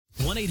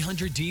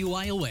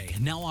1-800-DUIOA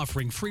now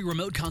offering free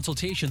remote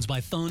consultations by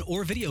phone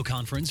or video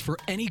conference for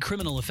any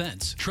criminal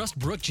offense. Trust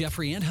Brooke,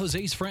 Jeffrey, and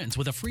Jose's friends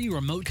with a free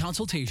remote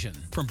consultation.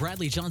 From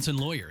Bradley Johnson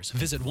Lawyers,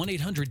 visit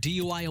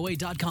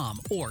 1-800-DUIOA.com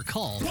or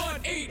call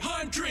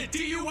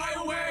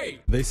 1-800-DUIOA.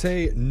 They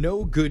say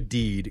no good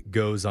deed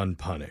goes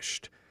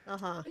unpunished.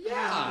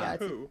 Yeah,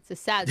 it's a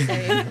sad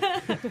saying.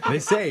 They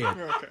say it.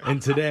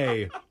 And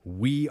today,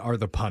 we are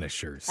the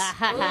punishers.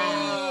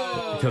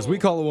 Because we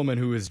call a woman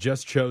who is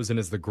just chosen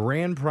as the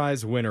grand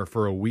prize winner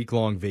for a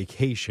week-long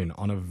vacation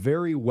on a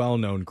very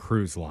well-known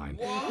cruise line.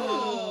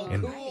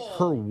 And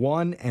her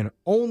one and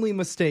only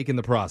mistake in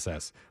the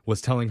process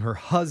was telling her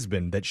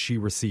husband that she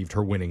received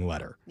her winning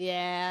letter.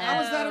 Yeah.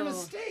 How is that a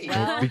mistake?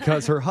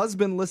 Because her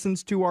husband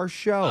listens to our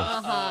show.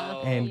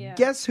 And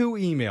guess who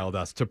emailed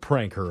us to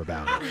prank her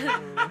about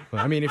it?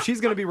 I mean, if she's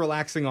going to be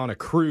relaxing on a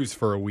cruise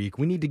for a week,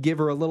 we need to give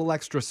her a little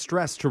extra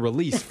stress to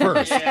release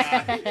first.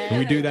 And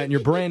we do that in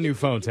your brand new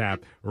phone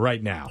tap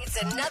right now. It's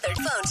another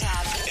phone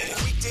tap.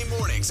 Weekday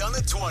mornings on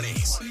the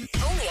 20s.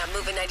 Only on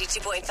Moving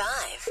 92.5.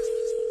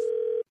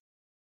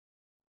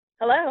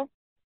 Hello.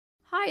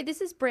 Hi,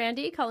 this is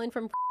Brandy calling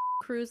from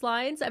Cruise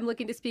Lines. I'm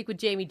looking to speak with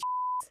Jamie.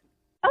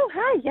 Oh,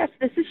 hi. Yes,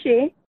 this is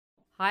she.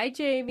 Hi,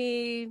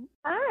 Jamie.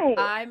 Hi.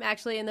 I'm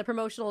actually in the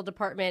promotional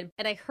department,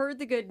 and I heard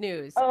the good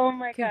news. Oh,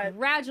 my God.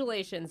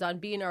 Congratulations on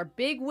being our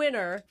big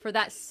winner for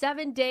that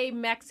 7-day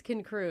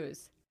Mexican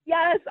cruise.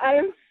 Yes, I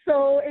am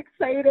so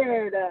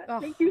excited.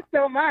 Thank you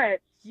so much.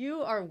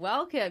 You are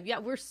welcome. Yeah,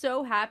 we're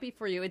so happy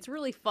for you. It's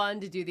really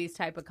fun to do these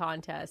type of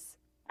contests.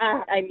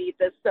 I need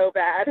this so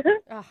bad.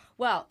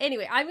 Well,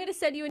 anyway, I'm going to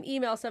send you an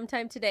email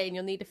sometime today, and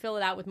you'll need to fill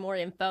it out with more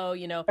info,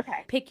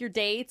 Okay. Pick your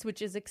dates,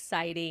 which is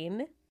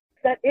exciting.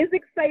 That is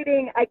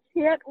exciting. I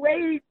can't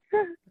wait.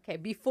 Okay,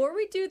 before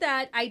we do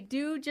that, I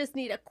do just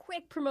need a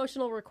quick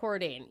promotional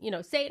recording,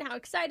 saying how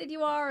excited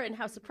you are and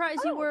how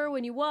surprised you were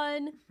when you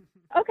won.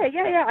 Okay,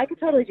 yeah, I can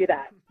totally do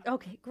that.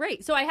 Okay,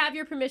 great. So I have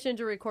your permission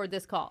to record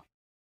this call.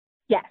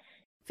 Yes.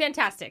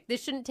 Fantastic.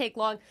 This shouldn't take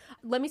long.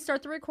 Let me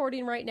start the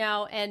recording right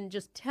now and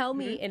just tell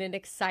me in an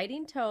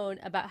exciting tone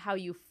about how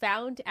you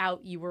found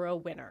out you were a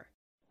winner.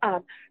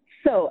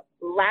 So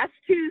last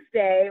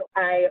Tuesday,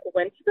 I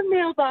went to the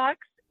mailbox,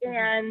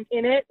 and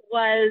in it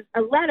was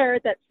a letter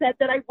that said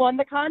that I won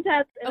the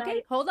contest. And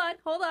Okay, hold on.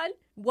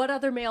 What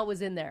other mail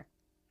was in there?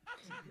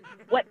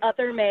 What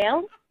other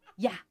mail?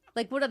 Yeah,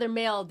 like what other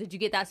mail did you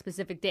get that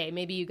specific day?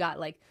 Maybe you got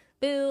like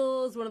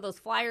bills, one of those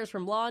flyers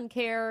from lawn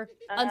care,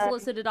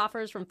 unsolicited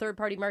offers from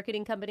third-party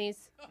marketing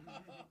companies.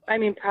 I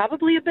mean,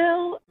 probably a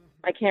bill.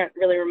 I can't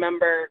really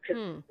remember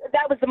because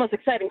that was the most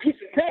exciting piece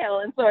of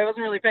mail, and so I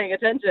wasn't really paying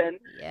attention.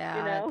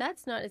 Yeah,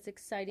 that's not as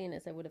exciting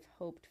as I would have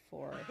hoped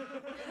for.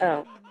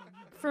 Oh.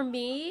 For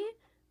me,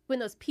 when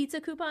those pizza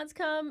coupons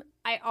come,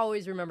 I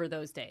always remember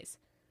those days.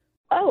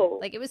 Oh.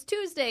 Like it was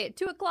Tuesday at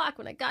 2 o'clock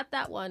when I got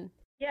that one.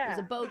 Yeah. It was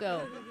a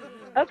BOGO.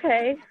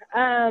 Okay.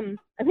 I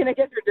mean, I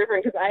guess we're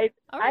different because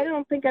I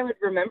don't think I would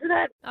remember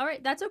that. All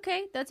right. That's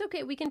okay.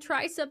 We can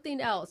try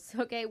something else.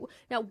 Okay.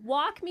 Now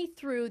walk me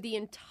through the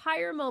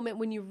entire moment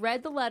when you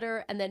read the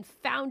letter and then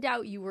found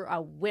out you were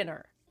a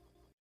winner.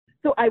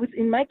 So I was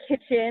in my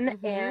kitchen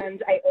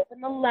and I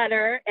opened the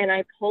letter and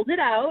I pulled it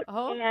out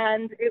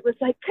and it was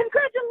like,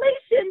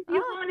 congratulations,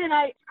 you won. And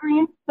I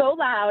screamed so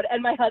loud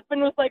and my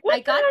husband was like, what's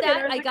I got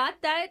that. I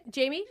got that.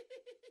 Jamie?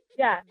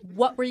 Yeah.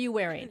 What were you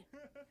wearing?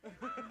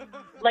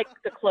 Like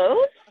the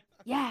clothes?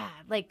 Yeah.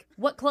 Like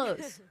what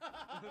clothes?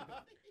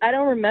 I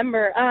don't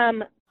remember.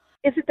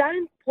 Is it that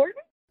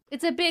important?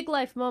 It's a big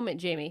life moment,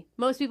 Jamie.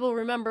 Most people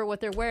remember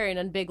what they're wearing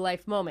on big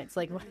life moments.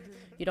 Like,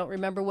 you don't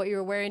remember what you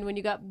were wearing when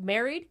you got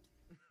married?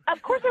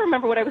 Of course I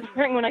remember what I was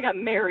wearing when I got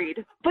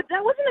married. But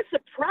that wasn't a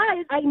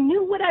surprise. I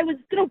knew what I was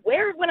going to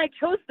wear when I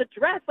chose the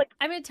dress. Like,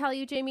 I'm going to tell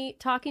you, Jamie,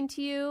 talking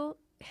to you,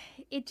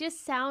 it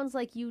just sounds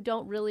like you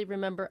don't really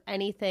remember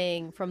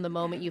anything from the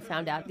moment you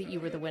found out that you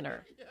were the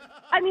winner.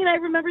 I mean, I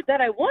remembered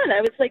that I won. I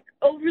was like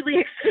overly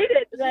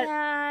excited.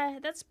 Yeah,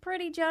 that's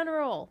pretty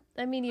general.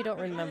 I mean, you don't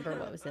remember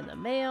what was in the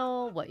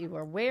mail, what you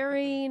were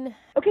wearing.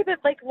 Okay, but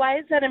like, why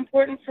is that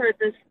important for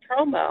this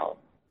promo?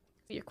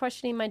 You're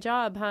questioning my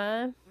job,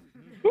 huh?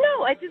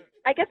 No, I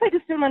guess I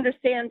just don't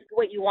understand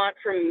what you want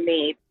from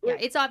me. Yeah,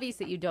 it's obvious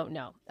that you don't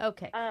know.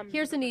 Okay,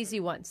 here's an easy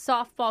one.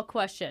 Softball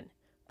question.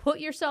 Put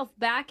yourself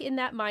back in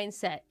that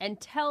mindset and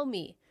tell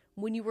me,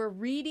 when you were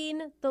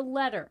reading the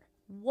letter,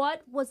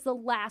 what was the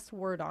last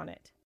word on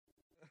it?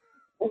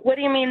 What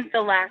do you mean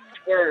the last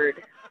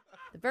word?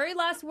 The very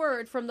last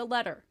word from the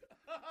letter.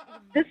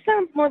 This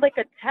sounds more like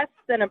a test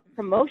than a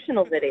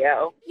promotional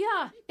video.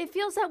 Yeah, it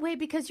feels that way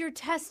because you're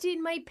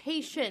testing my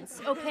patience,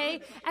 okay?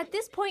 At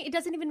this point, it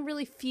doesn't even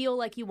really feel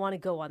like you want to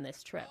go on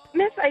this trip.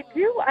 Miss, I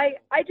do. I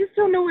just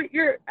don't know what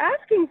you're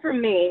asking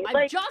from me.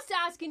 I'm just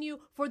asking you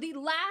for the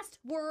last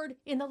word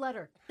in the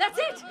letter. That's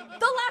it!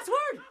 The last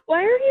word!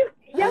 Why are you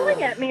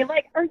yelling at me?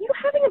 Like, are you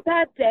having a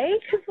bad day?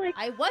 'Cause, like...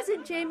 I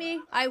wasn't,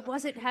 Jamie. I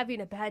wasn't having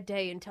a bad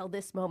day until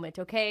this moment,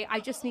 okay? I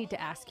just need to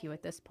ask you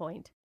at this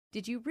point.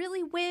 Did you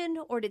really win,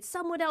 or did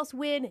someone else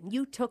win and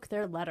you took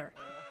their letter?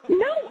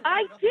 No,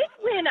 I did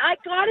win. I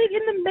got it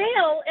in the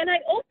mail, and I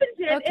opened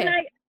it, okay.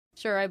 and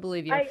Sure, I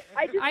believe you.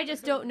 I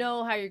just don't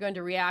know how you're going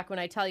to react when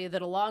I tell you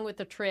that along with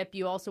the trip,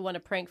 you also won a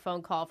prank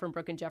phone call from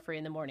Brooke and Jeffrey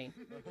in the morning.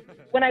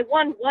 When I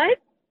won what?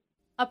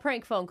 A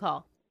prank phone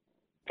call.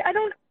 I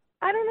don't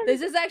know.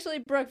 This is actually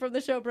Brooke from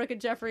the show Brooke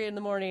and Jeffrey in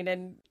the morning,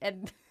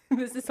 and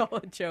this is all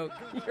a joke.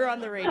 You're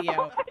on the radio.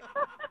 I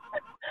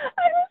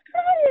was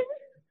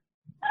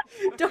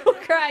crying.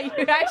 Don't cry.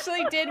 You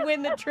actually did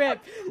win the trip.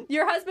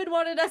 Your husband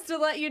wanted us to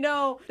let you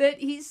know that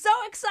he's so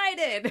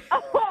excited.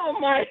 Oh,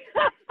 my.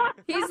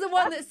 He's the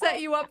one that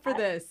set you up for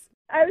this.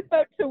 I was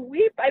about to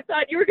weep. I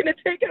thought you were going to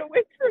take it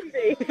away from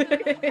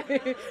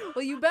me.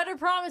 Well, you better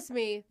promise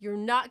me you're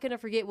not going to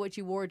forget what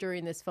you wore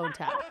during this phone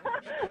tap.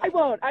 I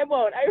won't. I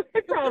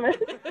promise.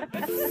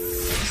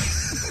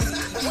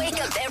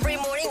 Wake up every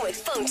morning with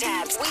phone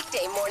taps.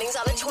 Weekday mornings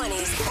on the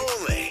 20s.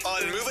 Only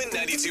on Moving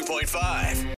 92.5.